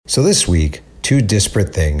So this week, two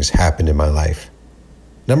disparate things happened in my life.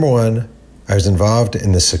 Number one, I was involved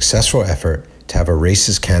in the successful effort to have a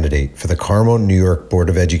racist candidate for the Carmel, New York Board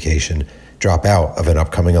of Education drop out of an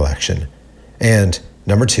upcoming election. And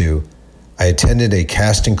number two, I attended a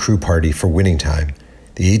cast and crew party for Winning Time,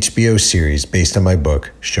 the HBO series based on my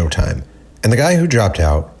book, Showtime. And the guy who dropped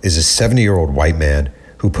out is a 70-year-old white man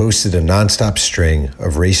who posted a nonstop string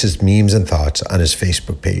of racist memes and thoughts on his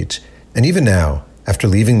Facebook page. And even now, after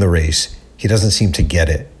leaving the race, he doesn't seem to get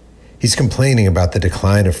it. He's complaining about the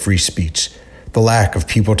decline of free speech, the lack of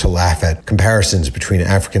people to laugh at comparisons between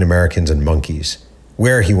African Americans and monkeys.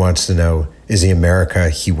 Where, he wants to know, is the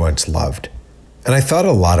America he once loved. And I thought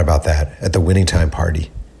a lot about that at the Winning Time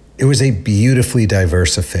party. It was a beautifully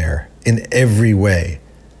diverse affair in every way.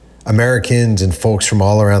 Americans and folks from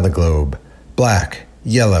all around the globe, black,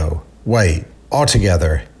 yellow, white, all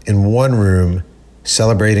together in one room,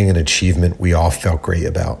 celebrating an achievement we all felt great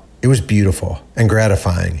about. It was beautiful and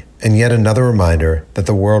gratifying, and yet another reminder that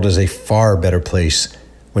the world is a far better place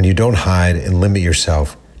when you don't hide and limit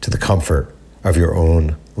yourself to the comfort of your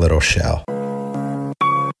own little shell.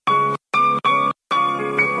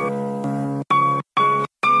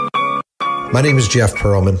 My name is Jeff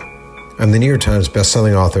Pearlman. I'm the New York Times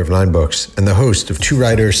bestselling author of 9 books and the host of Two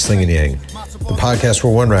Writers Slinging Yang, the podcast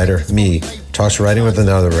where one writer, me, talks writing with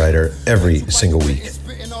another writer every single week.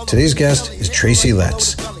 Today's guest is Tracy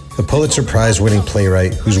Letts, the Pulitzer Prize-winning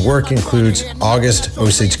playwright whose work includes August,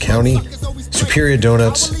 Osage County, Superior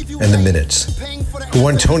Donuts, and The Minutes, who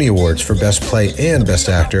won Tony Awards for Best Play and Best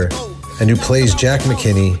Actor, and who plays Jack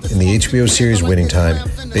McKinney in the HBO series Winning Time,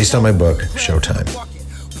 based on my book, Showtime.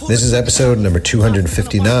 This is episode number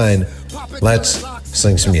 259. Let's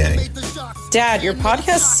sling some yang. Dad, your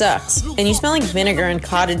podcast sucks, and you smell like vinegar and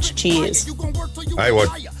cottage cheese. All right,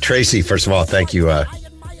 well, Tracy, first of all, thank you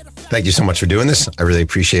so much for doing this. I really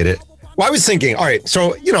appreciate it. Well, I was thinking, all right,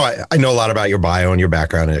 so, I know a lot about your bio and your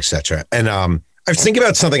background and et cetera. And I was thinking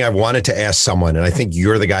about something I wanted to ask someone, and I think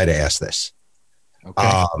you're the guy to ask this.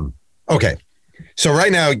 Okay. So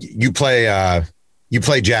right now you play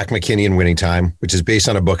Jack McKinney in Winning Time, which is based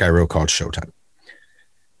on a book I wrote called Showtime.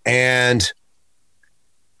 And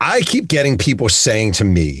I keep getting people saying to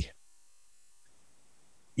me,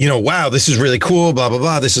 wow, this is really cool, blah, blah,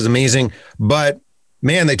 blah. This is amazing. But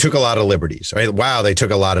man, they took a lot of liberties, right? Wow, they took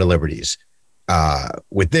a lot of liberties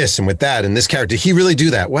with this and with that. And this character, did he really do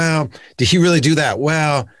that? Well, did he really do that?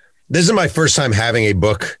 Well, this is my first time having a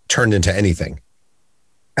book turned into anything.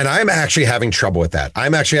 And I'm actually having trouble with that.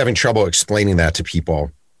 I'm actually having trouble explaining that to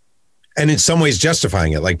people. And in some ways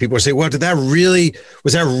justifying it. Like people say, well, was that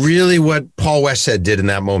really what Paul Westhead did in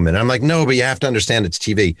that moment? I'm like, no, but you have to understand it's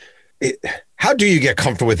TV. How do you get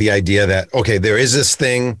comfortable with the idea that, okay, there is this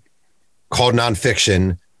thing called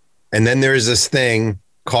nonfiction, and then there is this thing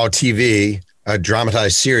called TV, a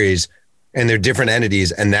dramatized series, and they're different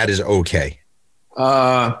entities, and that is okay?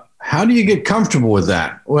 How do you get comfortable with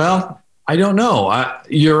that? Well, I don't know.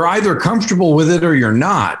 You're either comfortable with it or you're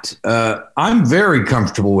not. I'm very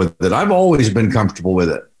comfortable with it. I've always been comfortable with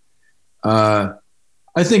it.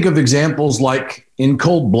 I think of examples like In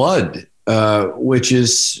Cold Blood, which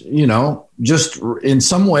is, just in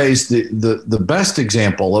some ways the best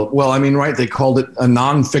example of, right, they called it a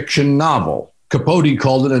nonfiction novel. Capote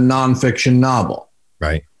called it a nonfiction novel.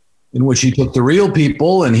 Right. In which he took the real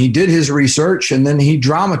people and he did his research and then he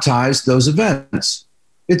dramatized those events.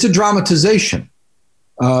 It's a dramatization.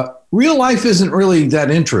 Real life isn't really that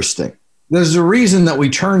interesting. There's a reason that we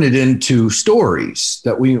turn it into stories,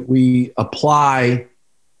 that we apply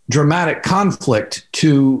dramatic conflict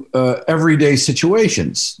to everyday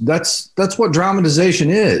situations. That's what dramatization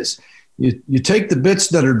is. You take the bits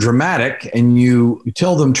that are dramatic and you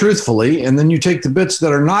tell them truthfully, and then you take the bits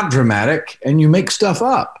that are not dramatic and you make stuff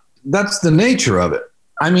up. That's the nature of it.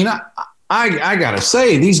 I mean, I got to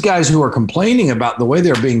say, these guys who are complaining about the way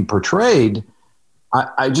they're being portrayed,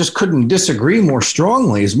 I just couldn't disagree more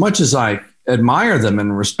strongly. As much as I admire them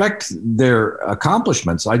and respect their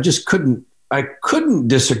accomplishments, I couldn't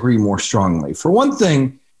disagree more strongly. For one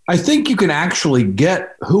thing, I think you can actually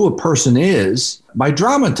get who a person is by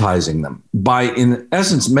dramatizing them, by, in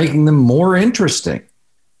essence, making them more interesting.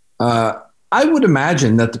 I would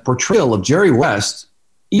imagine that the portrayal of Jerry West,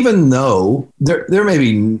 even though there may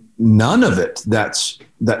be none of it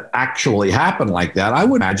that actually happened like that, I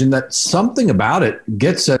would imagine that something about it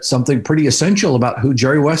gets at something pretty essential about who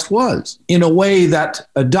Jerry West was, in a way that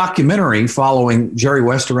a documentary following Jerry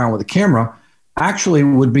West around with a camera actually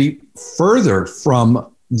would be further from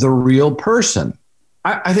the real person.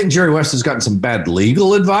 I think Jerry West has gotten some bad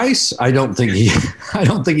legal advice. I don't think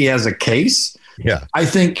he has a case. Yeah. I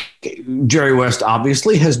think Jerry West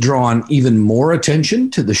obviously has drawn even more attention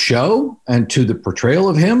to the show and to the portrayal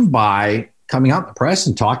of him by coming out in the press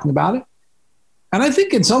and talking about it. And I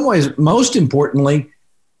think in some ways, most importantly,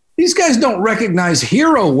 these guys don't recognize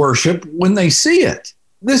hero worship when they see it.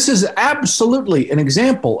 This is absolutely an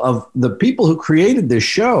example of the people who created this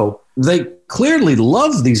show. They clearly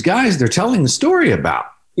love these guys they're telling the story about.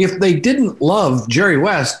 If they didn't love Jerry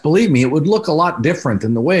West, believe me, it would look a lot different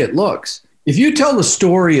than the way it looks. If you tell the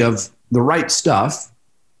story of The Right Stuff,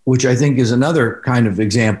 which I think is another kind of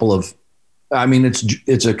example of, I mean,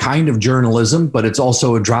 it's a kind of journalism, but it's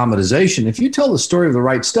also a dramatization. If you tell the story of The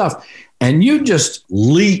Right Stuff and you just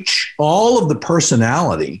leech all of the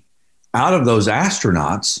personality out of those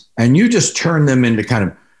astronauts and you just turn them into kind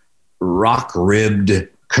of rock-ribbed,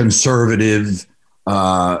 conservative,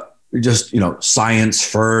 science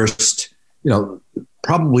first,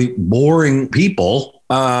 probably boring people,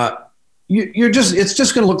 it's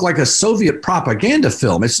just going to look like a Soviet propaganda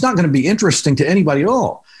film. It's not going to be interesting to anybody at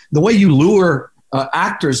all. The way you lure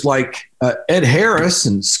actors like Ed Harris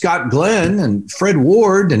and Scott Glenn and Fred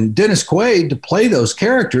Ward and Dennis Quaid to play those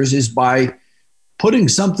characters is by putting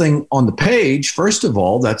something on the page, first of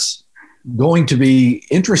all, that's going to be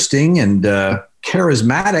interesting and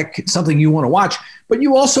charismatic, something you want to watch. But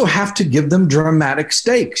you also have to give them dramatic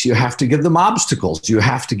stakes. You have to give them obstacles. You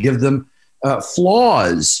have to give them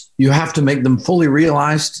flaws. You have to make them fully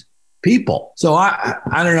realized people. So I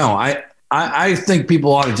don't know. I think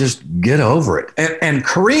people ought to just get over it. And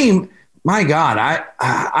Kareem, my God,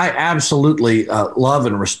 I absolutely love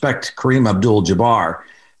and respect Kareem Abdul-Jabbar.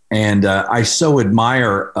 And I so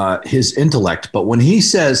admire his intellect. But when he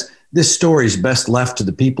says this story is best left to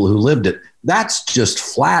the people who lived it, that's just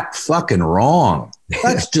flat fucking wrong.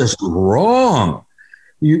 That's just wrong.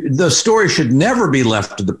 The story should never be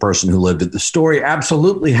left to the person who lived it. The story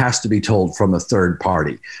absolutely has to be told from a third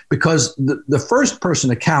party, because the first person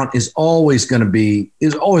account is always going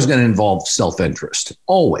to involve self-interest.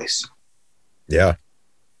 Always. Yeah.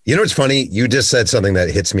 You know what's funny? You just said something that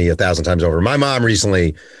hits me 1,000 times over. My mom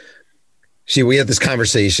recently, we had this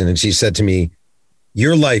conversation and she said to me,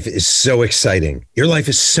 "Your life is so exciting. Your life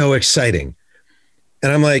is so exciting."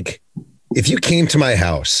 And I'm like, if you came to my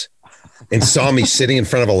house and saw me sitting in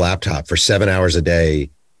front of a laptop for 7 hours a day,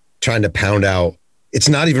 trying to pound out, it's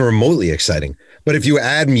not even remotely exciting. But if you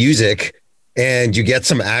add music and you get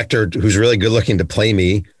some actor who's really good looking to play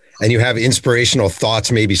me, and you have inspirational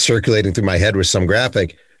thoughts maybe circulating through my head with some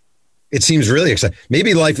graphic, it seems really exciting.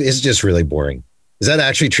 Maybe life is just really boring. Is that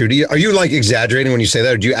actually true to you? Are you like exaggerating when you say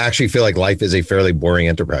that? Or do you actually feel like life is a fairly boring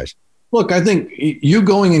enterprise? Look, I think you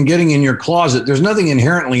going and getting in your closet, there's nothing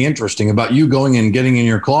inherently interesting about you going and getting in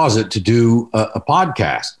your closet to do a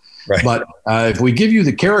podcast. Right. But if we give you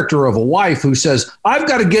the character of a wife who says, "I've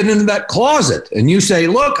got to get into that closet," and you say,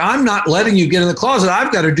 "Look, I'm not letting you get in the closet.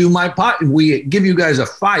 I've got to do my pot." We give you guys a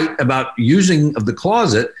fight about using of the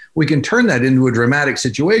closet. We can turn that into a dramatic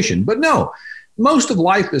situation. But no, most of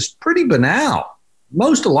life is pretty banal.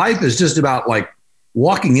 Most of life is just about like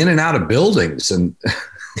walking in and out of buildings and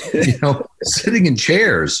sitting in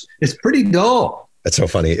chairs. It's pretty dull. That's so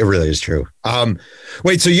funny. It really is true.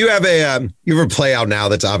 Wait, so you have a play out now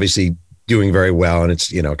that's obviously doing very well, and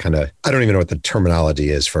it's kind of, I don't even know what the terminology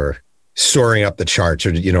is for soaring up the charts,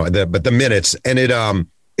 or but the minutes, and it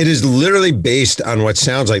is literally based on what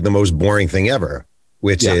sounds like the most boring thing ever,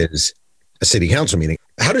 which is a city council meeting.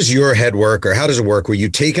 How does your head work, or how does it work where you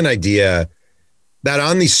take an idea that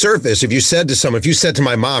on the surface, if you said to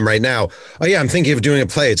my mom right now, "Oh yeah, I'm thinking of doing a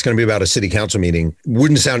play, it's going to be about a city council meeting,"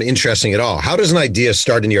 wouldn't sound interesting at all. How does an idea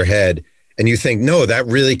start in your head and you think, no, that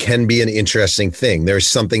really can be an interesting thing? There's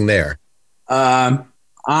something there.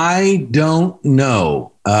 I don't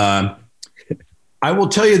know. I will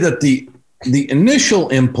tell you that the initial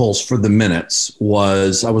impulse for the minutes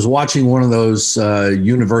was I was watching one of those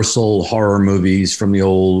Universal horror movies from the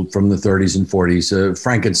 30s and 40s, a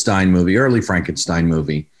Frankenstein movie, early Frankenstein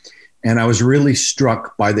movie. And I was really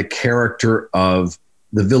struck by the character of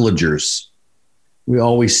the villagers. We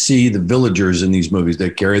always see the villagers in these movies. They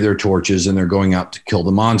carry their torches and they're going out to kill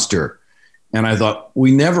the monster. And I thought,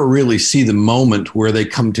 we never really see the moment where they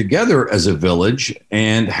come together as a village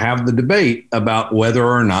and have the debate about whether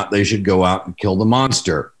or not they should go out and kill the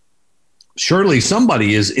monster. Surely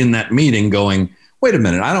somebody is in that meeting going, "Wait a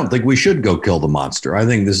minute, I don't think we should go kill the monster. I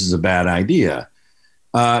think this is a bad idea."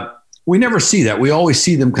 We never see that. We always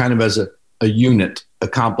see them kind of as a unit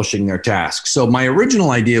accomplishing their task. So my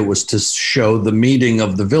original idea was to show the meeting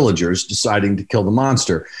of the villagers deciding to kill the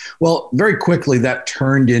monster. Well, very quickly that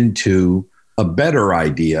turned into a better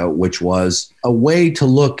idea, which was a way to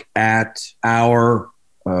look at our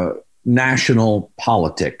national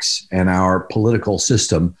politics and our political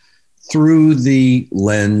system through the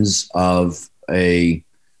lens of a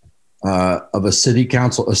city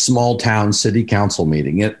council, a small town city council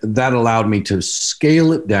meeting. That allowed me to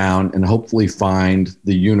scale it down and hopefully find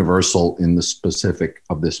the universal in the specific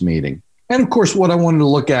of this meeting. And of course, what I wanted to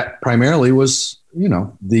look at primarily was,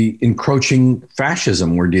 the encroaching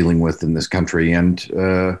fascism we're dealing with in this country, and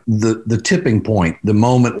the tipping point, the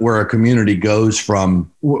moment where a community goes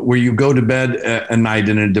from where you go to bed at night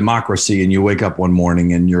in a democracy and you wake up one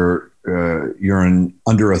morning and you're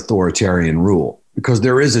under authoritarian rule. Because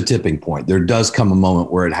there is a tipping point. There does come a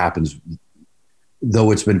moment where it happens.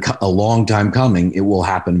 Though it's been a long time coming, it will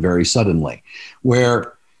happen very suddenly,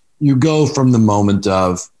 where you go from the moment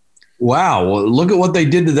of, wow, well, look at what they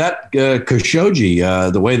did to that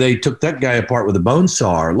Khashoggi, the way they took that guy apart with a bone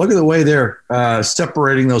saw. Look at the way they're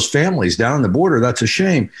separating those families down on the border. That's a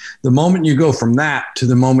shame. The moment you go from that to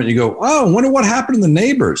the moment you go, oh, I wonder what happened to the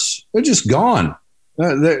neighbors. They're just gone.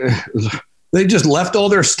 They just left all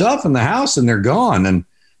their stuff in the house and they're gone. And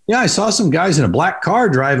yeah, I saw some guys in a black car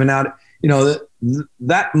driving out.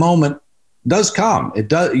 That moment does come. It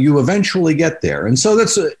does. You eventually get there. And so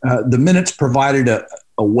that's the minutes provided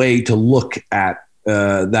a way to look at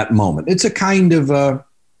that moment. It's a kind of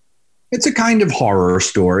horror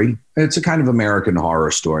story. It's a kind of American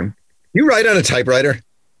horror story. You write on a typewriter?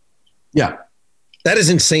 Yeah. That is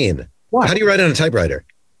insane. Why? How do you write on a typewriter?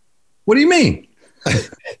 What do you mean?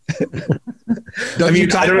 Don't you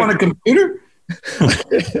type on a computer?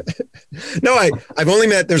 No, I've only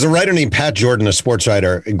met, there's a writer named Pat Jordan, a sports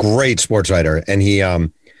writer, a great sports writer. And he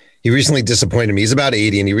recently disappointed me. He's about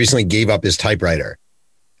 80 and he recently gave up his typewriter.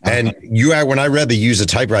 And when I read the use a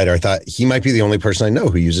typewriter, I thought he might be the only person I know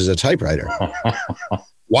who uses a typewriter.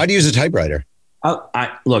 Why do you use a typewriter?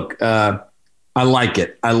 I like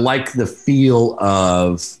it. I like the feel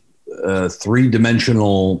of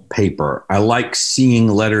three-dimensional paper. I like seeing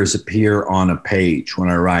letters appear on a page when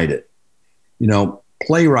I write it.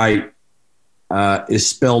 Playwright is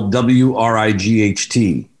spelled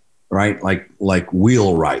W-R-I-G-H-T, right? Like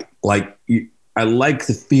wheelwright. I like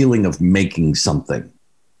the feeling of making something.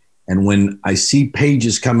 And when I see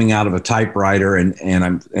pages coming out of a typewriter and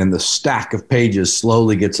the stack of pages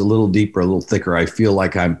slowly gets a little deeper, a little thicker, I feel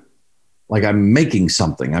like I'm making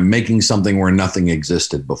something. I'm making something where nothing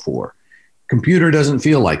existed before. Computer doesn't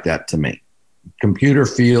feel like that to me. Computer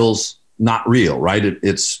feels not real, right?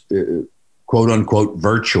 It's quote unquote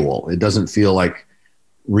virtual. It doesn't feel like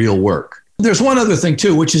real work. There's one other thing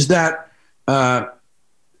too, which is that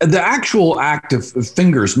the actual act of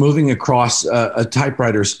fingers moving across a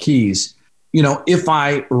typewriter's keys, if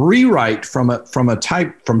I rewrite from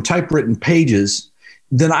typewritten pages,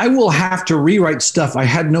 then I will have to rewrite stuff I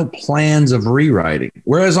had no plans of rewriting.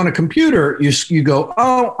 Whereas on a computer, you go,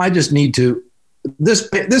 oh, I just need to, this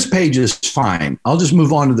page is fine. I'll just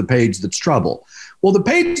move on to the page that's trouble. Well, the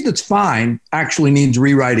page that's fine actually needs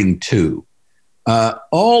rewriting too.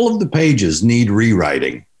 All of the pages need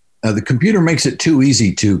rewriting. The computer makes it too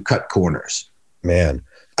easy to cut corners. Man,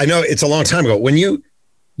 I know it's a long time ago. When you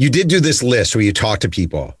did do this list where you talk to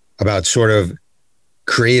people about sort of the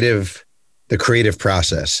creative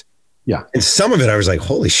process. Yeah. And some of it, I was like,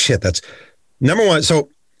 holy shit, that's number one. So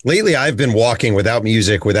lately I've been walking without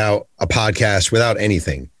music, without a podcast, without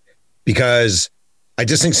anything, because I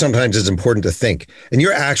just think sometimes it's important to think. And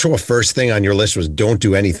your actual first thing on your list was don't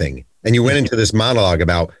do anything. And you went into this monologue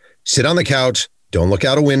about sit on the couch, don't look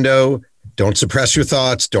out a window, don't suppress your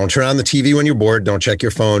thoughts, don't turn on the TV when you're bored, don't check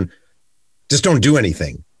your phone, just don't do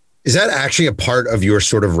anything. Is that actually a part of your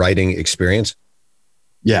sort of writing experience?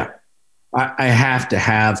 Yeah. I have to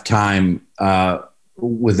have time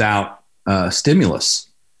without stimulus.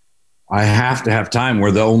 I have to have time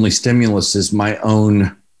where the only stimulus is my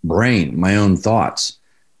own brain, my own thoughts.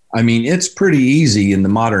 I mean, it's pretty easy in the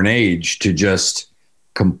modern age to just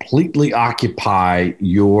completely occupy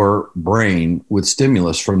your brain with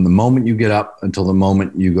stimulus from the moment you get up until the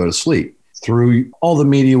moment you go to sleep through all the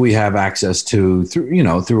media we have access to,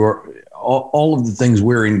 through all of the things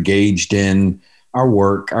we're engaged in, our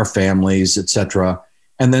work, our families, etc.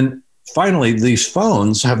 And then finally, these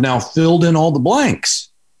phones have now filled in all the blanks,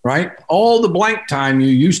 right? All the blank time you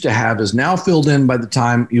used to have is now filled in by the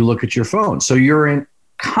time you look at your phone. So you're in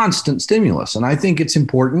constant stimulus. And I think it's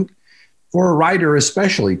important for a writer,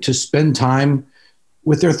 especially, to spend time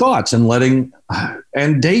with their thoughts and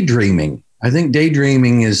and daydreaming. I think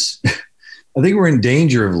daydreaming I think we're in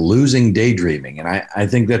danger of losing daydreaming. And I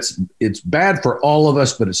think it's bad for all of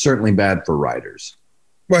us, but it's certainly bad for writers.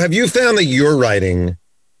 Well, have you found that your writing,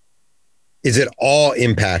 is it all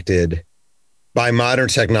impacted by modern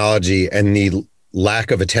technology and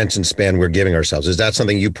lack of attention span we're giving ourselves? Is that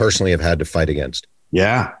something you personally have had to fight against?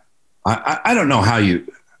 Yeah. I don't know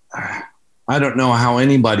I don't know how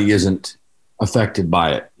anybody isn't affected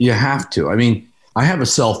by it. You have to. I mean, I have a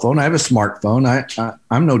cell phone. I have a smartphone.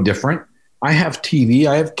 I'm no different. I have TV.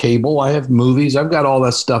 I have cable. I have movies. I've got all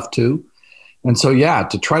that stuff too. And so, yeah,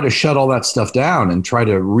 to try to shut all that stuff down and try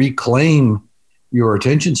to reclaim your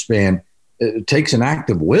attention span, it takes an act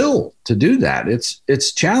of will to do that.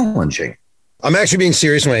 It's challenging. I'm actually being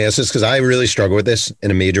serious when I ask this because I really struggle with this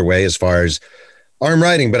in a major way as far as I'm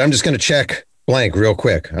writing, but I'm just going to check blank real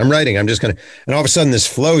quick. I'm writing. I'm just going to, and all of a sudden this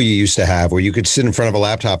flow you used to have where you could sit in front of a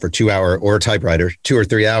laptop for 2 hours or a typewriter, 2 or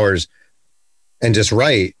 3 hours and just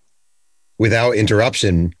write without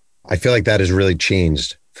interruption. I feel like that has really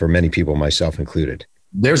changed for many people, myself included.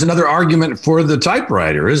 There's another argument for the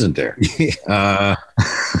typewriter, isn't there?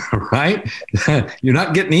 Right? You're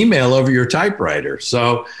not getting email over your typewriter.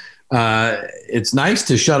 So it's nice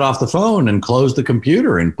to shut off the phone and close the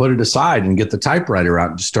computer and put it aside and get the typewriter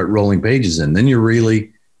out and just start rolling pages in.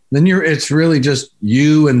 It's really just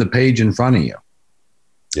you and the page in front of you.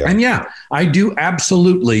 Yeah. And yeah, I do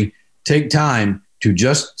absolutely take time to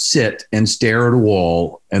just sit and stare at a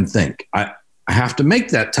wall and think. I have to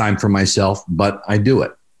make that time for myself, but I do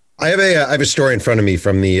it. I have a story in front of me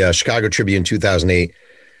from the Chicago Tribune 2008,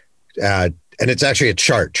 and it's actually a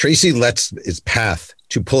chart. Tracy Letts' path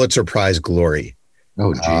to Pulitzer Prize glory.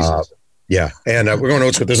 Oh, Jesus. Yeah, and we're going to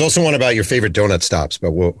notes, but there's also one about your favorite donut stops.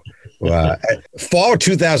 But fall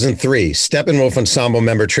 2003, Steppenwolf Ensemble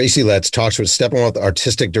member Tracy Letts talks with Steppenwolf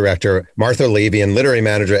artistic director Martha Levy and literary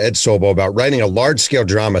manager Ed Sobel about writing a large-scale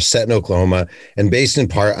drama set in Oklahoma and based in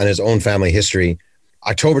part on his own family history.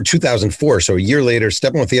 October 2004, so a year later,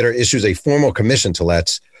 Steppenwolf Theater issues a formal commission to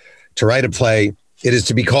Letts to write a play. It is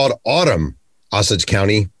to be called Autumn, Osage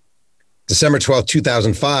County. December 12,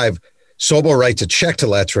 2005, Sobel writes a check to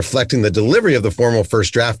Letts reflecting the delivery of the formal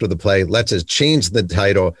first draft of the play. Letts has changed the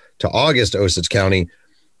title to August, Osage County.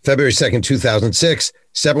 February 2nd, 2006,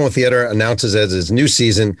 Steppenwolf Theater announces as its new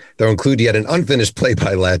season, they'll include yet an unfinished play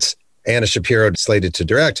by Letts, Anna Shapiro slated to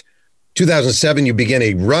direct. 2007, you begin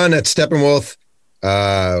a run at Steppenwolf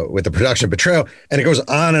with the production of Betrayal, and it goes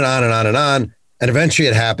on and on and on and on. And eventually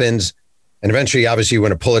it happens. And eventually, obviously, you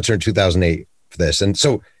win a Pulitzer in 2008 for this. And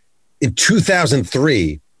so in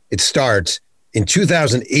 2003, it starts. In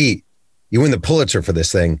 2008, you win the Pulitzer for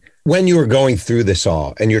this thing. When you were going through this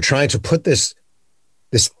all and you're trying to put this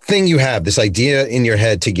thing you have, this idea in your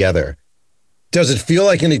head together, does it feel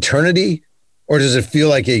like an eternity or does it feel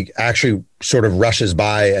like it actually sort of rushes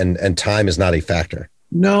by and time is not a factor?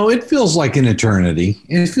 No, it feels like an eternity.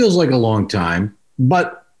 It feels like a long time,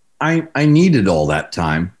 but I needed all that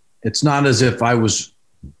time. It's not as if I was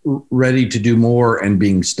ready to do more and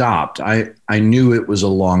being stopped. I knew it was a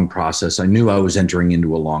long process. I knew I was entering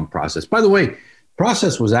into a long process. By the way,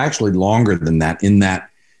 process was actually longer than that, in that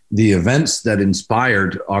the events that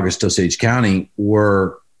inspired August Osage County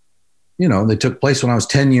were, they took place when I was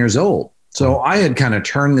 10 years old. So I had kind of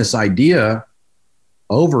turned this idea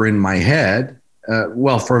over in my head,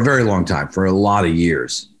 for a very long time, for a lot of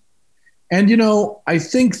years. And, I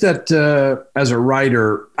think that as a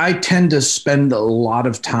writer, I tend to spend a lot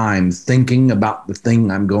of time thinking about the thing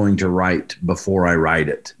I'm going to write before I write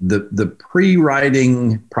it. The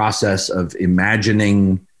pre-writing process of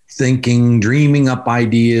imagining, thinking, dreaming up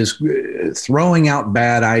ideas, throwing out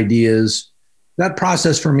bad ideas, that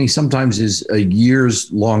process for me sometimes is a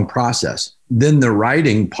years-long process. Then the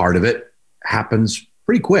writing part of it happens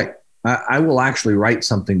pretty quick. I will actually write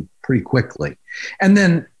something pretty quickly. And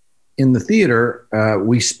then in the theater,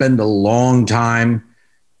 we spend a long time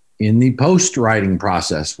in the post-writing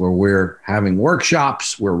process where we're having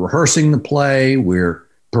workshops, we're rehearsing the play, we're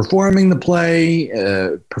performing the play,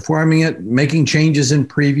 performing it, making changes in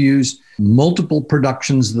previews, multiple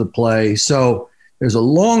productions of the play. So there's a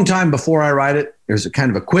long time before I write it. There's a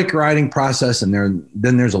kind of a quick writing process, and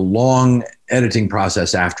then there's a long editing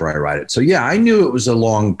process after I write it. So yeah, I knew it was a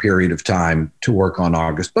long period of time to work on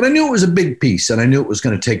August, but I knew it was a big piece, and I knew it was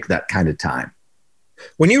going to take that kind of time.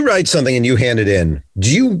 When you write something and you hand it in,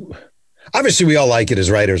 obviously we all like it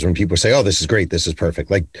as writers when people say, oh, this is great, this is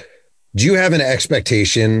perfect. Like, do you have an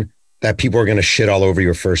expectation that people are going to shit all over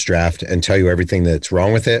your first draft and tell you everything that's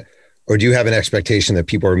wrong with it? Or do you have an expectation that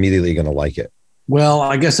people are immediately going to like it? Well,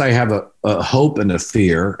 I guess I have a hope and a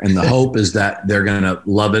fear. And the hope is that they're going to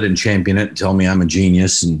love it and champion it and tell me I'm a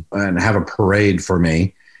genius and have a parade for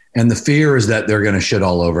me. And the fear is that they're going to shit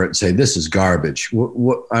all over it and say, this is garbage.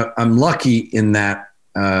 I'm lucky in that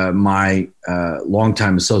my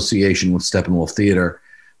longtime association with Steppenwolf Theater,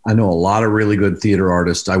 I know a lot of really good theater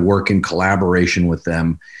artists. I work in collaboration with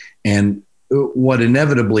them. And what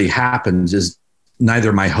inevitably happens is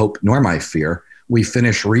neither my hope nor my fear. We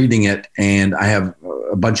finish reading it, and I have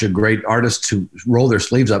a bunch of great artists who roll their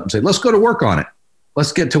sleeves up and say, let's go to work on it.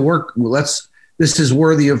 Let's get to work. This is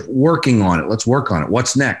worthy of working on it. Let's work on it.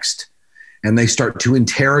 What's next? And they start to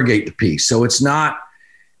interrogate the piece. So it's not,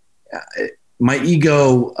 my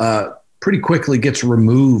ego pretty quickly gets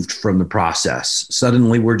removed from the process.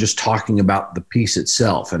 Suddenly we're just talking about the piece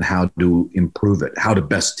itself and how to improve it, how to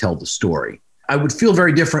best tell the story. I would feel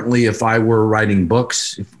very differently if I were writing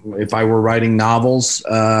books. If I were writing novels,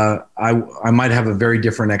 I might have a very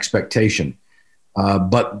different expectation.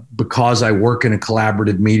 But because I work in a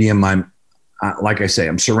collaborative medium, like I say,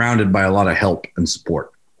 I'm surrounded by a lot of help and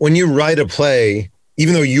support. When you write a play,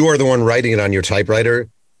 even though you are the one writing it on your typewriter,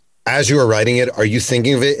 as you are writing it, are you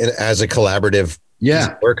thinking of it as a collaborative piece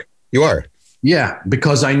of work? You are? Yeah,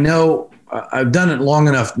 because I know I've done it long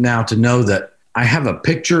enough now to know that I have a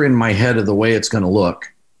picture in my head of the way it's going to look.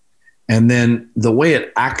 And then the way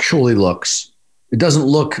it actually looks, it doesn't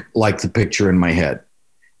look like the picture in my head.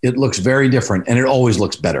 It looks very different, and it always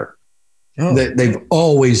looks better. Oh. They've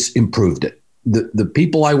always improved it. The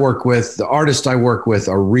people I work with, the artists I work with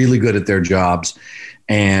are really good at their jobs,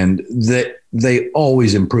 and they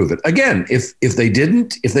always improve it. Again, if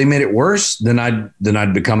they made it worse, then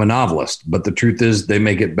I'd become a novelist. But the truth is they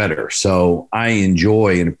make it better. So I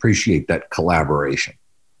enjoy and appreciate that collaboration.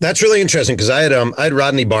 That's really interesting, because I had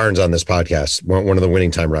Rodney Barnes on this podcast, one of the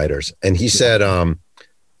Winning Time writers, and he said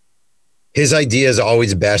his idea is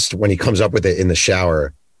always best when he comes up with it in the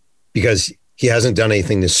shower, because he hasn't done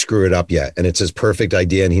anything to screw it up yet. And it's his perfect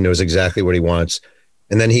idea, and he knows exactly what he wants.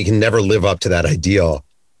 And then he can never live up to that ideal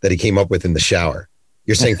that he came up with in the shower.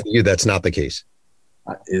 You're saying for you, that's not the case.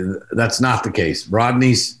 That's not the case.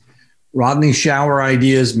 Rodney's shower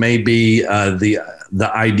ideas may be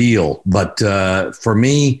the ideal, but for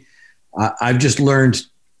me, I've just learned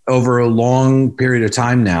over a long period of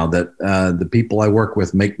time now that the people I work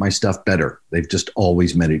with make my stuff better. They've just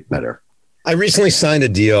always made it better. I recently signed a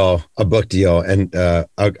book deal, and a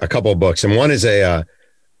couple of books, and one is a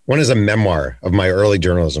memoir of my early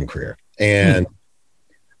journalism career. And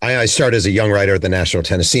I started as a young writer at the National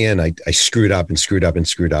Tennessean. I screwed up,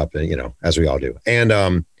 and as we all do. And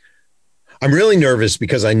I'm really nervous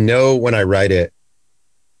because I know when I write it,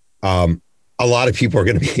 a lot of people are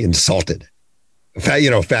going to be insulted.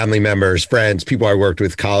 Family members, friends, people I worked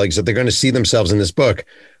with, colleagues, that they're going to see themselves in this book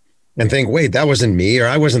and think, wait, that wasn't me, or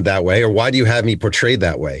I wasn't that way, or why do you have me portrayed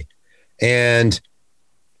that way? And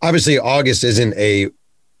obviously August isn't a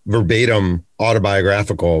verbatim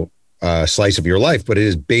autobiographical slice of your life, but it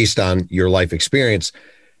is based on your life experience.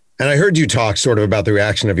 And I heard you talk sort of about the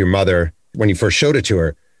reaction of your mother when you first showed it to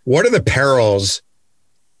her. What are the perils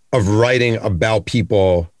of writing about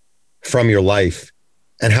people from your life?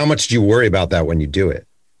 And how much do you worry about that when you do it?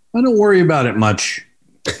 I don't worry about it much.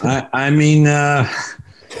 I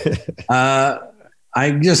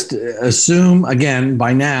just assume, again,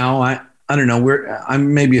 by now, I don't know,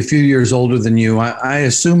 I'm maybe a few years older than you. I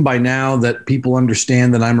assume by now that people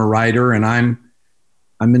understand that I'm a writer, and I'm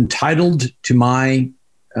entitled to my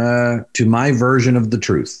version of the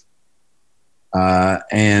truth.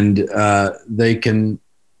 And they can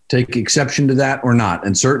take exception to that or not.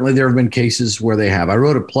 And certainly there have been cases where they have. I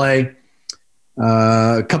wrote a play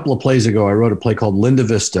a couple of plays ago. I wrote a play called Linda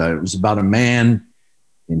Vista. It was about a man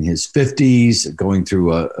in his 50s going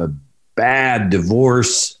through a bad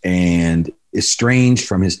divorce and estranged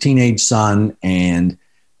from his teenage son. And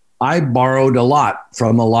I borrowed a lot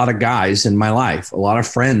from a lot of guys in my life, a lot of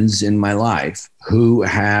friends in my life who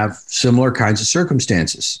have similar kinds of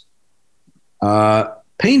circumstances,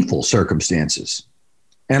 painful circumstances.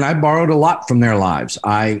 And I borrowed a lot from their lives.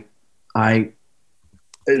 I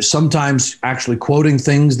sometimes actually quoting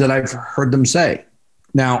things that I've heard them say.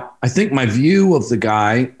 Now, I think my view of the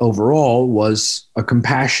guy overall was a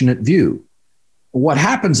compassionate view. What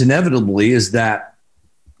happens inevitably is that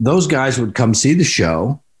those guys would come see the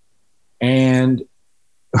show, and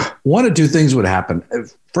one of two things would happen.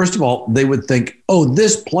 First of all, they would think, oh,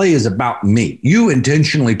 this play is about me. You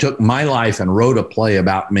intentionally took my life and wrote a play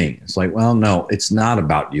about me. It's like, well, no, it's not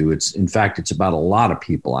about you. In fact, it's about a lot of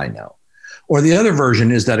people I know. Or the other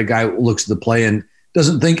version is that a guy looks at the play and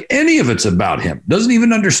doesn't think any of it's about him, doesn't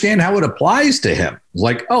even understand how it applies to him. It's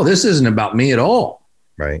like, oh, this isn't about me at all.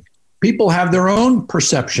 Right. People have their own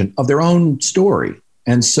perception of their own story.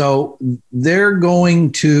 And so they're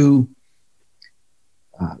going to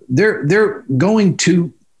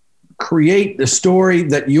create the story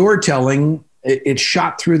that you're telling. It's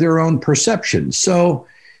shot through their own perception. So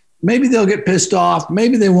maybe they'll get pissed off.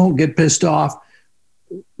 Maybe they won't get pissed off.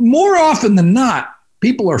 More often than not,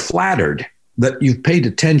 people are flattered. that you've paid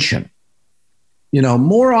attention.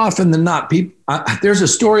 More often than not, people. There's a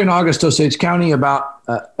story in August, Osage County about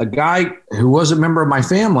a guy who was a member of my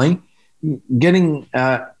family getting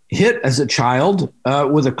hit as a child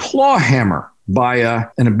with a claw hammer by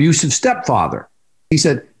an abusive stepfather. He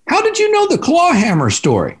said, "How did you know the claw hammer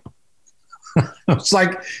story?" It's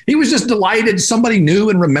like he was just delighted somebody knew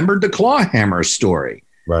and remembered the claw hammer story.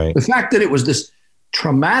 Right. The fact that it was this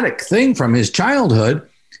traumatic thing from his childhood,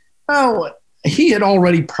 he had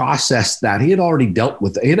already processed that. He had already dealt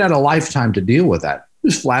with it. He had had a lifetime to deal with that. He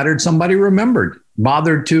was flattered somebody remembered,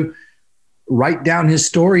 bothered to write down his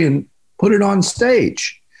story and put it on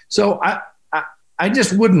stage. So I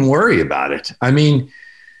just wouldn't worry about it. I mean,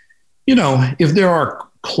 if there are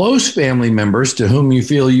close family members to whom you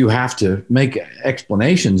feel you have to make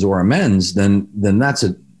explanations or amends, then that's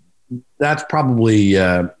probably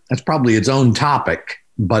its own topic.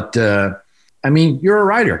 But I mean, you're a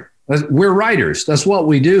writer. We're writers. That's what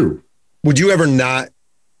we do. Would you ever not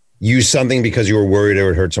use something because you were worried it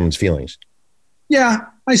would hurt someone's feelings? Yeah,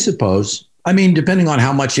 I suppose. I mean, depending on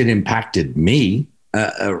how much it impacted me,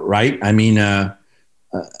 right? I mean,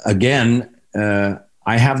 again,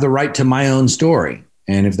 I have the right to my own story.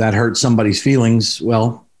 And if that hurts somebody's feelings,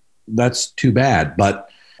 well, that's too bad. But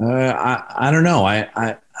I don't know.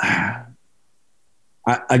 I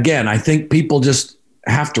think people just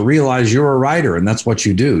have to realize you're a writer, and that's what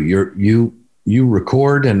you do. You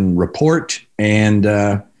record and report, and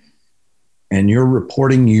you're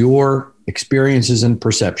reporting your experiences and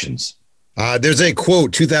perceptions. There's a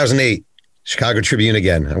quote, 2008, Chicago Tribune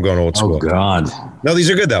again. I'm going old school. Oh, God. No, these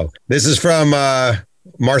are good, though. This is from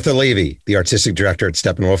Martha Levy, the artistic director at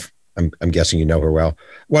Steppenwolf. I'm guessing you know her well.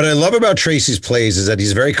 What I love about Tracy's plays is that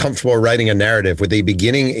he's very comfortable writing a narrative with a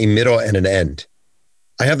beginning, a middle, and an end.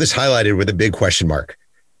 I have this highlighted with a big question mark.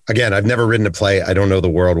 Again, I've never written a play. I don't know the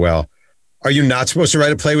world well. Are you not supposed to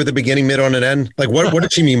write a play with a beginning, middle, and an end? Like, what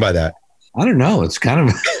did she mean by that? I don't know. It's kind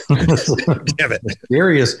of Damn it. a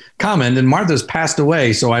serious comment. And Martha's passed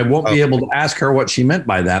away, so I won't be able to ask her what she meant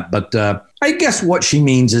by that. But I guess what she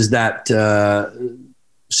means is that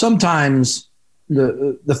sometimes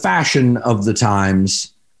the fashion of the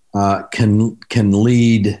times can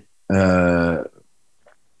lead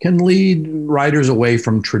writers away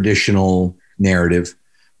from traditional narrative.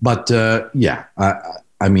 But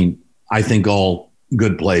I mean, I think all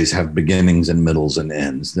good plays have beginnings and middles and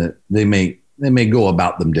ends. That they may go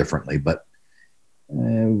about them differently, but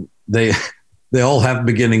they all have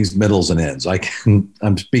beginnings, middles, and ends.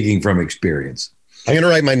 I'm speaking from experience. I'm going to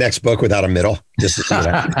write my next book without a middle, just to see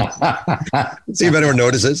see if anyone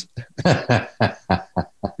notices.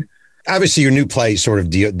 Obviously, your new play sort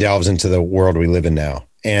of delves into the world we live in now.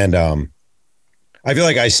 And I feel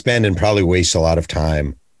like I spend and probably waste a lot of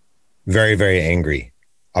time very, very angry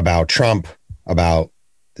about Trump, about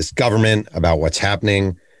this government, about what's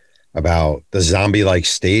happening, about the zombie-like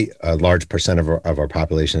state a large percent of our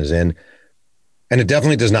population is in. And it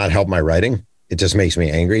definitely does not help my writing. It just makes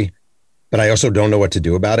me angry. But I also don't know what to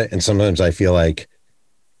do about it. And sometimes I feel like,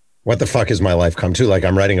 what the fuck has my life come to? Like,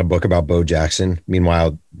 I'm writing a book about Bo Jackson.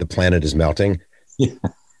 Meanwhile, the planet is melting. Yeah.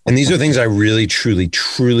 And these are things I really, truly,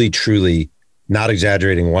 truly, truly, not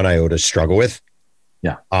exaggerating one iota, struggle with.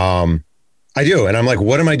 Yeah. I do. And I'm like,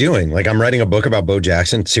 what am I doing? Like, I'm writing a book about Bo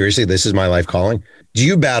Jackson. Seriously, this is my life calling. Do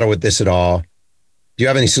you battle with this at all? Do you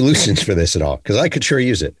have any solutions for this at all? Because I could sure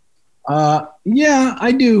use it. Yeah,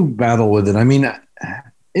 I do battle with it. I mean,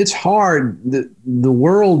 it's hard. The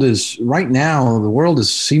world is right now,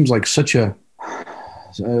 seems like such a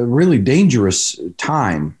really dangerous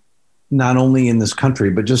time, not only in this country,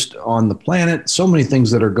 but just on the planet. So many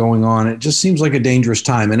things that are going on. It just seems like a dangerous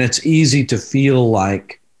time. And it's easy to feel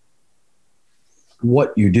like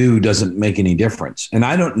what you do doesn't make any difference. And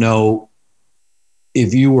I don't know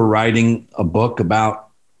if you were writing a book about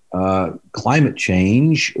climate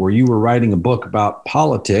change, or you were writing a book about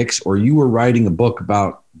politics, or you were writing a book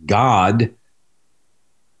about God.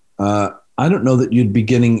 I don't know that you'd be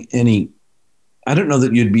getting any. I don't know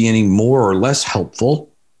that you'd be any more or less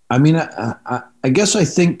helpful. I mean, I guess I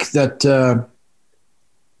think that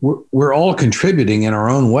we're all contributing in our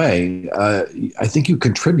own way. I think you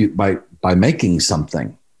contribute by making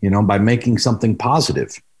something, by making something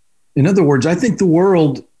positive. In other words, I think the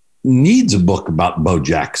world needs a book about Bo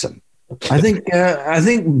Jackson. I think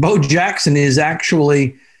Bo Jackson is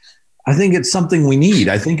actually. I think it's something we need.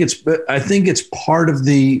 I think it's part of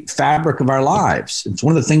the fabric of our lives. It's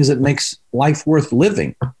one of the things that makes life worth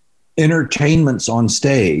living. Entertainments on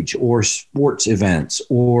stage, or sports events,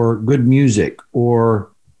 or good music, or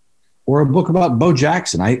a book about Bo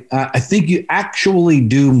Jackson. I think you actually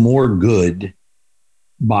do more good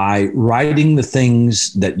by writing the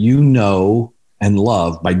things that you know and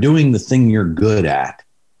love, by doing the thing you're good at,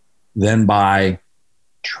 than by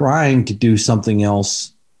trying to do something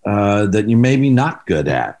else that you may be not good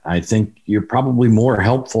at. I think you're probably more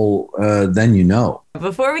helpful than you know.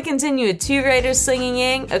 Before we continue with Two Writers Slinging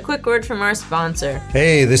Yang, a quick word from our sponsor.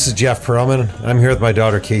 Hey, this is Jeff Perlman. I'm here with my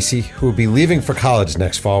daughter Casey, who will be leaving for college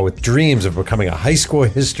next fall with dreams of becoming a high school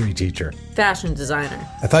history teacher. Fashion designer.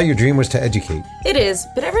 I thought your dream was to educate. It is,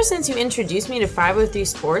 but ever since you introduced me to 503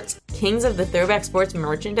 Sports, kings of the throwback sports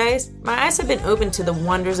merchandise, my eyes have been opened to the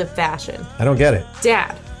wonders of fashion. I don't get it.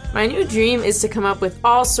 Dad, my new dream is to come up with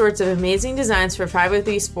all sorts of amazing designs for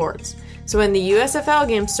 503 Sports. So when the USFL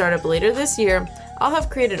games start up later this year, I'll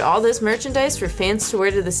have created all this merchandise for fans to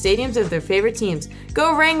wear to the stadiums of their favorite teams.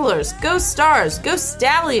 Go Wranglers! Go Stars! Go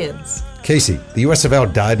Stallions! Casey, the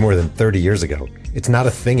USFL died more than 30 years ago. It's not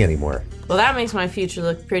a thing anymore. Well, that makes my future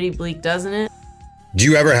look pretty bleak, doesn't it? Do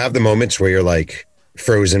you ever have the moments where you're like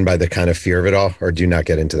frozen by the kind of fear of it all, or do you not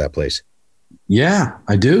get into that place? Yeah,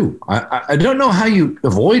 I do. I don't know how you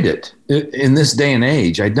avoid it in this day and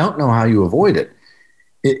age. I don't know how you avoid it.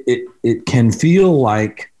 It can feel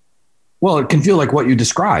like, well, it can feel like what you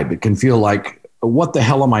described. It can feel like, what the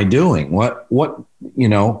hell am I doing? What,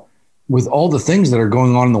 with all the things that are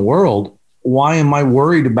going on in the world, why am I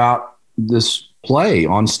worried about this play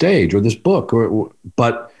on stage or this book?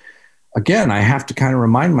 But again, I have to kind of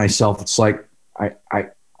remind myself, it's like,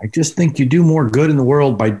 I just think you do more good in the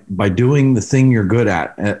world by doing the thing you're good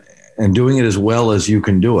at and doing it as well as you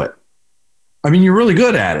can do it. I mean, you're really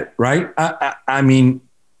good at it, right? I mean,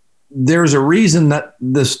 there's a reason that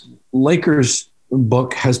this Lakers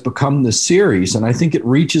book has become this series, and I think it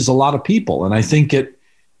reaches a lot of people, and I think it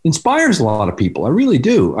inspires a lot of people. I really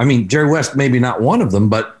do. I mean, Jerry West, maybe not one of them,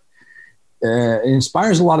 but it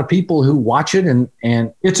inspires a lot of people who watch it,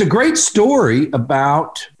 and it's a great story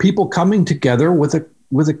about people coming together with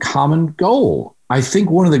a common goal. I think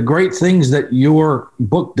one of the great things that your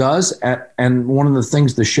book does, and one of the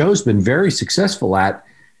things the show's been very successful at,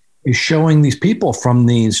 is showing these people from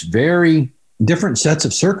these very different sets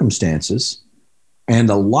of circumstances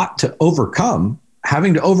and a lot to overcome,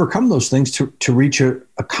 having to overcome those things to reach a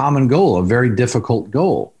common goal, a very difficult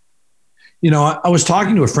goal. I was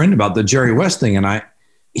talking to a friend about the Jerry West thing, and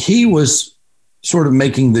he was sort of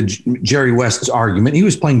making the Jerry West's argument. He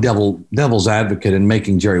was playing devil's advocate and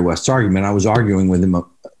making Jerry West's argument. I was arguing with him, a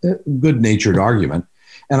good-natured argument.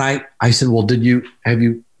 And I said, well, have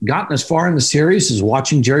you gotten as far in the series as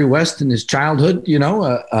watching Jerry West in his childhood?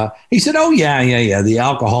 He said, oh, yeah. The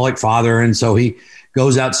alcoholic father. And so he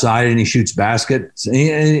goes outside and he shoots baskets.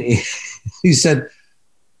 He said,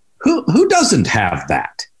 who doesn't have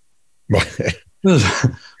that?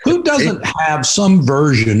 Who doesn't have some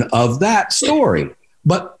version of that story?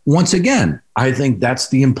 But once again, I think that's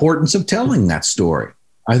the importance of telling that story.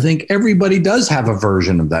 I think everybody does have a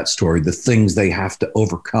version of that story, the things they have to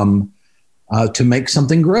overcome to make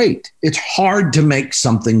something great. It's hard to make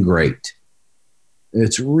something great.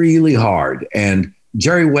 It's really hard. And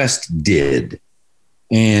Jerry West did.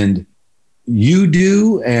 And you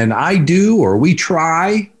do, and I do, or we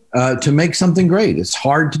try to make something great. It's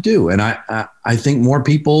hard to do. And I think more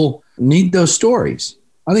people need those stories.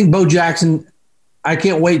 I think Bo Jackson, I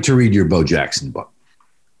can't wait to read your Bo Jackson book.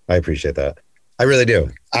 I appreciate that. I really do.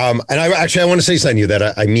 And I want to say something to you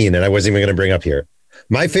that I mean, and I wasn't even going to bring up here.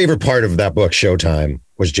 My favorite part of that book, Showtime,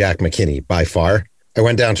 was Jack McKinney by far. I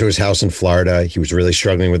went down to his house in Florida. He was really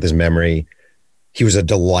struggling with his memory. He was a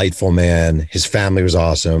delightful man. His family was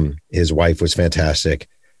awesome. His wife was fantastic.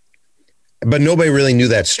 But nobody really knew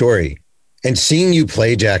that story. And seeing you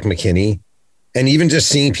play Jack McKinney, and even just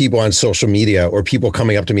seeing people on social media or people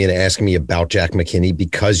coming up to me and asking me about Jack McKinney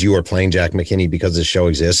because you are playing Jack McKinney because the show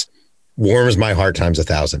exists, warms my heart times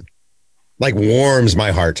 1,000. Like warms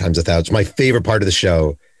my heart times 1,000. It's my favorite part of the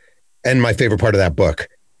show and my favorite part of that book,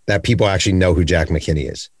 that people actually know who Jack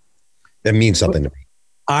McKinney is. That means something to me.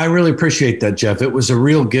 I really appreciate that, Jeff. It was a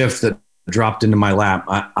real gift that dropped into my lap.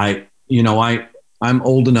 I'm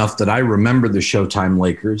old enough that I remember the Showtime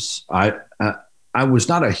Lakers. I was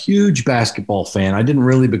not a huge basketball fan. I didn't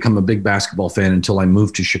really become a big basketball fan until I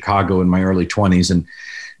moved to Chicago in my early 20s. And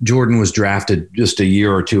Jordan was drafted just a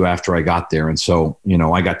year or two after I got there. And so,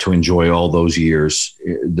 I got to enjoy all those years,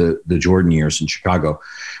 the Jordan years in Chicago.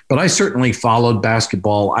 But I certainly followed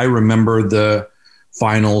basketball. I remember the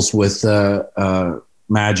finals with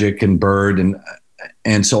Magic and Bird.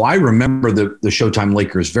 And so I remember the Showtime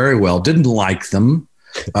Lakers very well. Didn't like them.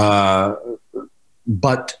 But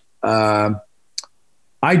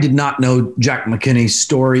I did not know Jack McKinney's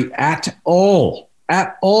story at all.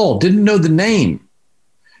 Didn't know the name.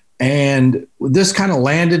 And this kind of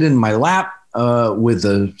landed in my lap with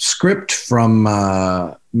a script from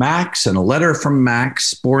Max and a letter from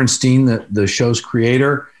Max Borenstein, the show's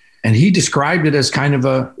creator. And he described it as kind of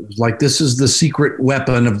like, this is the secret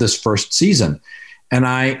weapon of this first season. And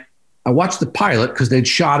I watched the pilot because they'd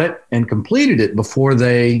shot it and completed it before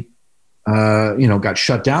they, got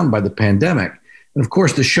shut down by the pandemic. And of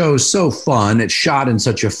course, the show is so fun. It's shot in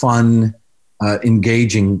such a fun,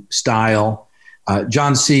 engaging style.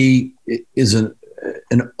 John C. is an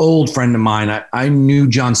old friend of mine. I knew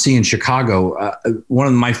John C. in Chicago. One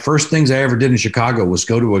of my first things I ever did in Chicago was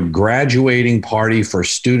go to a graduating party for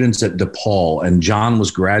students at DePaul, and John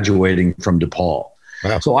was graduating from DePaul.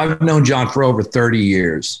 Wow. So I've known John for over 30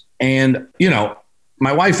 years. And,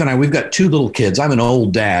 my wife and I, we've got 2 little kids. I'm an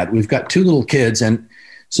old dad. We've got 2 little kids. And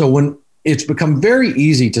so when it's become very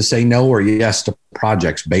easy to say no or yes to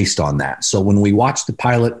projects based on that. So when we watched the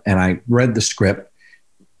pilot and I read the script,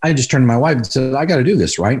 I just turned to my wife and said, I got to do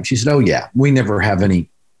this, right? And she said, oh, yeah, we never have any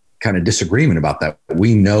kind of disagreement about that.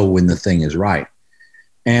 We know when the thing is right.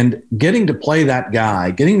 And getting to play that guy,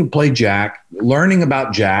 getting to play Jack, learning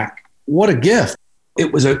about Jack, what a gift.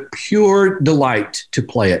 It was a pure delight to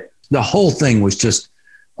play it. The whole thing was just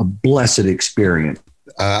a blessed experience.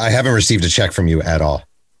 I haven't received a check from you at all.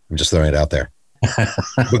 I'm just throwing it out there.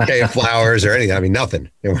 Bouquet of flowers or anything. I mean, nothing.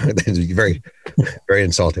 It's very, very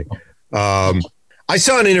insulting. I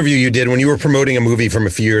saw an interview you did when you were promoting a movie from a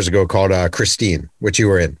few years ago called Christine, which you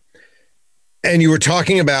were in. And you were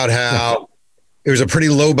talking about how it was a pretty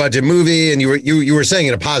low budget movie. And you were saying it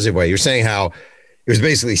in a positive way. You're saying how it was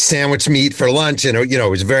basically sandwich meat for lunch. And, it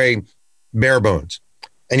was very bare bones.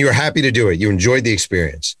 And you were happy to do it. You enjoyed the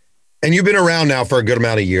experience. And you've been around now for a good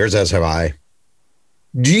amount of years, as have I.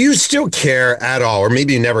 Do you still care at all, or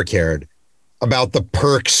maybe you never cared, about the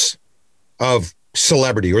perks of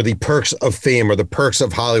celebrity or the perks of fame or the perks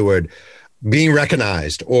of Hollywood being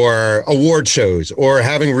recognized or award shows or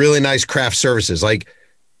having really nice craft services? Like,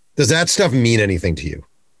 does that stuff mean anything to you?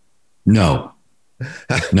 No.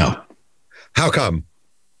 No. How come?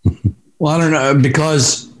 Well, I don't know,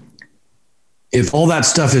 because if all that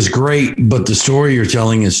stuff is great, but the story you're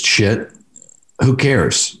telling is shit, who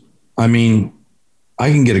cares? I mean, I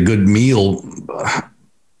can get a good meal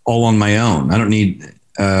all on my own. I don't need,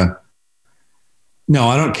 no,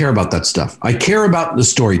 I don't care about that stuff. I care about the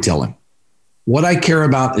storytelling. What I care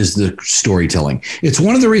about is the storytelling. It's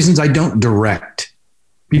one of the reasons I don't direct.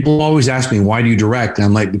 People always ask me, why do you direct? And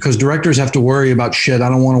I'm like, because directors have to worry about shit I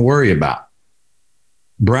don't want to worry about.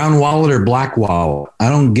 Brown wallet or black wallet, I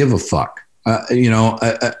don't give a fuck.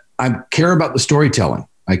 I care about the storytelling.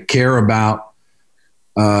 I care about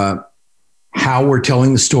how we're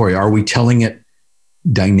telling the story. Are we telling it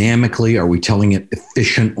dynamically? Are we telling it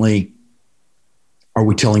efficiently? Are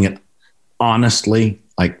we telling it honestly,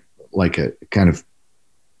 like a kind of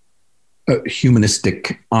a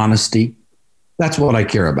humanistic honesty? That's what I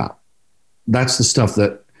care about. That's the stuff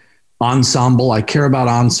that ensemble. I care about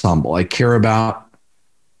ensemble. I care about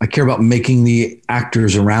making the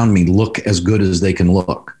actors around me look as good as they can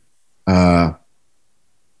look. That's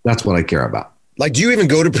what I care about. Like, do you even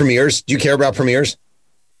go to premieres? Do you care about premieres?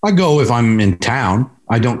 I go if I'm in town.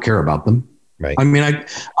 I don't care about them. Right. I mean,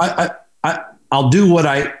 I'll do what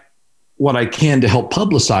I can to help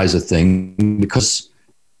publicize a thing because,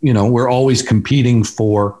 we're always competing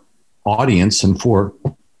for audience and for,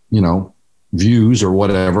 views or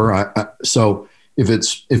whatever. So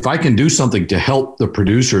if I can do something to help the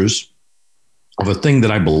producers of a thing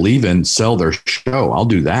that I believe in sell their show, I'll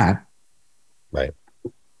do that. Right.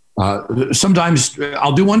 Sometimes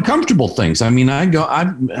I'll do uncomfortable things. I mean, I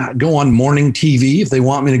go on morning TV if they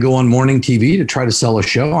want me to go on morning TV to try to sell a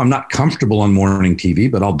show. I'm not comfortable on morning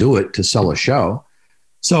TV, but I'll do it to sell a show.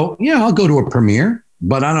 So yeah, I'll go to a premiere,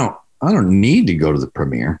 but I don't need to go to the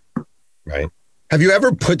premiere. Right. Have you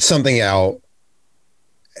ever put something out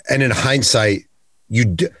and in hindsight,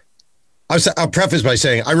 I'll preface by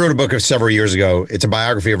saying I wrote a book several years ago. It's a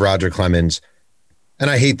biography of Roger Clemens, and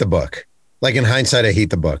I hate the book. Like, in hindsight, I hate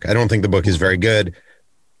the book. I don't think the book is very good.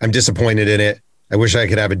 I'm disappointed in it. I wish I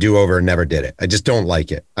could have a do-over and never did it. I just don't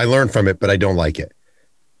like it. I learned from it, but I don't like it.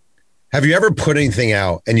 Have you ever put anything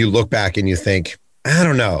out and you look back and you think, I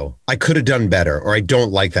don't know, I could have done better, or I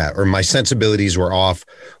don't like that, or my sensibilities were off,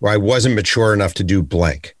 or I wasn't mature enough to do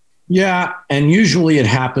blank? Yeah, and usually it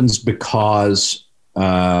happens because it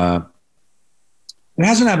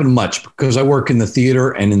hasn't happened much because I work in the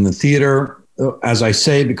theater, and in the theater, as I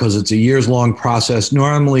say, because it's a years-long process,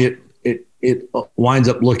 normally it winds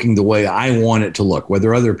up looking the way I want it to look,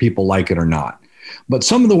 whether other people like it or not. But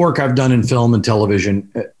some of the work I've done in film and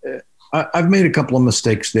television, I've made a couple of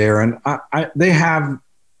mistakes there, and they have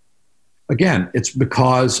again, it's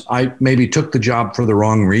because I maybe took the job for the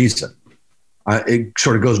wrong reason. It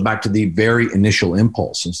sort of goes back to the very initial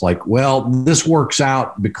impulse. It's like, well, this works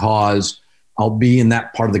out because I'll be in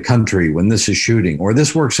that part of the country when this is shooting, or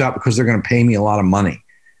this works out because they're going to pay me a lot of money,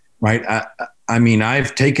 right? I mean,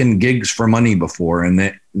 I've taken gigs for money before, and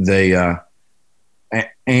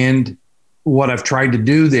and what I've tried to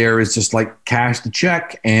do there is just like cash the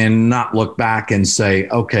check and not look back and say,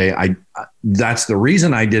 okay, that's the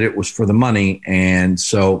reason I did it, was for the money. And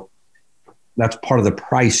so that's part of the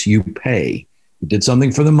price you pay. You did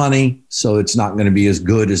something for the money, so it's not going to be as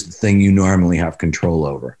good as the thing you normally have control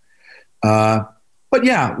over. But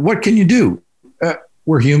yeah, what can you do?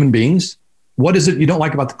 We're human beings. What is it you don't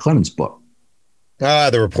like about the Clemens book?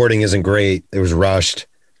 The reporting isn't great. It was rushed.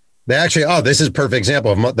 They actually, this is a perfect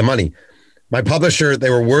example of the money. My publisher, they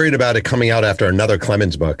were worried about it coming out after another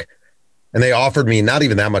Clemens book. And they offered me not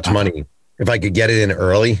even that much money if I could get it in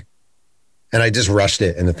early. And I just rushed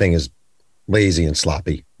it. And the thing is lazy and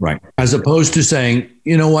sloppy. Right. As opposed to saying,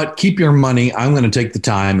 you know what, keep your money. I'm going to take the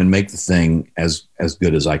time and make the thing as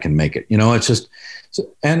good as I can make it. You know, it's just,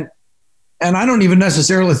 and I don't even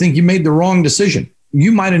necessarily think you made the wrong decision.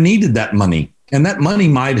 You might have needed that money, and that money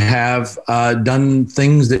might have done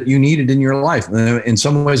things that you needed in your life. In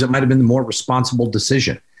some ways, it might have been the more responsible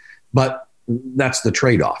decision, but that's the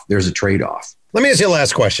trade-off. There's a trade-off. Let me ask you a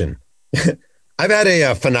last question. I've had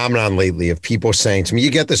a phenomenon lately of people saying to me, you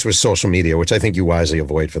get this with social media, which I think you wisely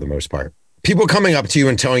avoid for the most part. People coming up to you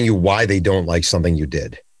and telling you why they don't like something you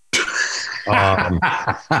did. I've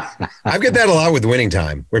got that a lot with Winning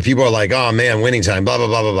Time, where people are like, oh man, Winning Time, blah, blah,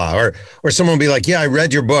 blah, blah, blah. Or someone will be like, yeah, I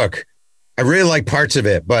read your book. I really like parts of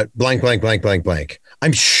it, but blank, blank, blank, blank, blank.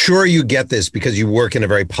 I'm sure you get this because you work in a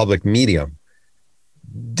very public medium.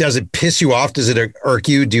 Does it piss you off? Does it irk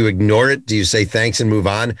you? Do you ignore it? Do you say thanks and move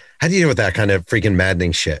on? How do you deal with that kind of freaking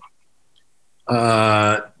maddening shit?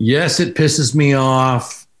 Yes, it pisses me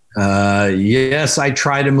off. Yes, I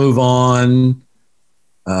try to move on.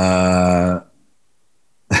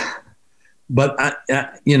 But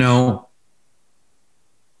you know,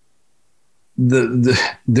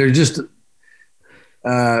 they're just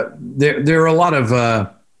there are a lot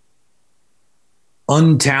of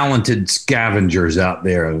untalented scavengers out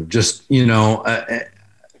there. Just, you know,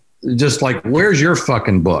 just like, where's your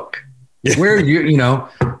fucking book? Where you know,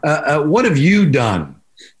 what have you done?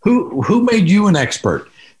 Who made you an expert?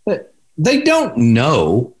 They don't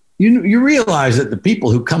know. You realize that the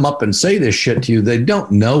people who come up and say this shit to you, they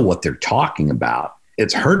don't know what they're talking about.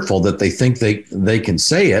 It's hurtful that they think they can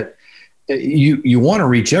say it. You want to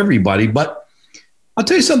reach everybody, but I'll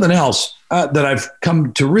tell you something else that I've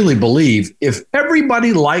come to really believe. If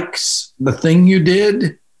everybody likes the thing you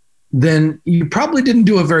did, then you probably didn't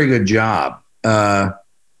do a very good job.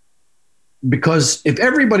 Because if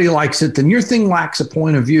everybody likes it, then your thing lacks a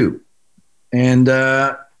point of view. And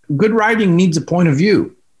good writing needs a point of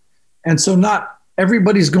view. And so not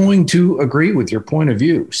everybody's going to agree with your point of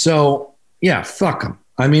view. So, yeah, fuck them.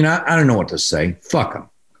 I mean, I don't know what to say. Fuck them.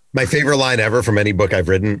 My favorite line ever from any book I've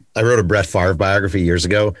written, I wrote a Brett Favre biography years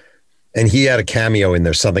ago, and he had a cameo in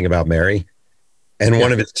There's Something About Mary. And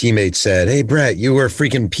one of his teammates said, hey, Brett, you were a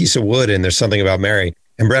freaking piece of wood in There's Something About Mary.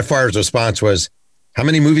 And Brett Favre's response was, how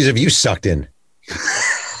many movies have you sucked in?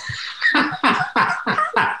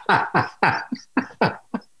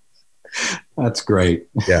 That's great.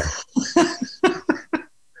 Yeah.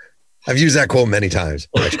 I've used that quote many times.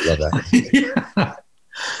 I actually love that.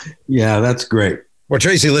 Yeah, that's great. Well,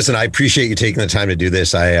 Tracy, listen, I appreciate you taking the time to do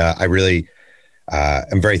this. I really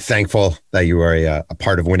am very thankful that you are a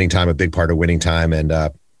part of Winning Time, a big part of Winning Time, and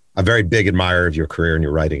a very big admirer of your career and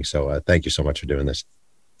your writing. So thank you so much for doing this.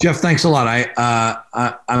 Jeff, thanks a lot.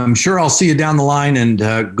 I'm sure I'll see you down the line,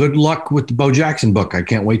 and good luck with the Bo Jackson book. I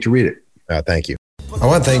can't wait to read it. Thank you. I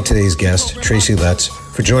want to thank today's guest, Tracy Letts,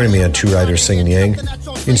 for joining me on Two Writers Sing and Yang.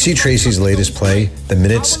 You can see Tracy's latest play, The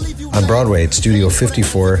Minutes, on Broadway at Studio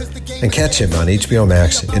 54, and catch him on HBO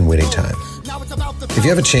Max in Winning Time. If you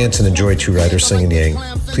have a chance and enjoy Two Writers Sing and Yang,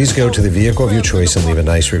 please go to the vehicle of your choice and leave a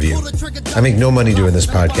nice review. I make no money doing this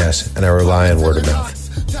podcast, and I rely on word of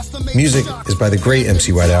mouth. Music is by the great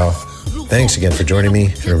MC White Owl. Thanks again for joining me,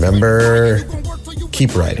 and remember,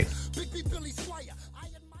 keep writing.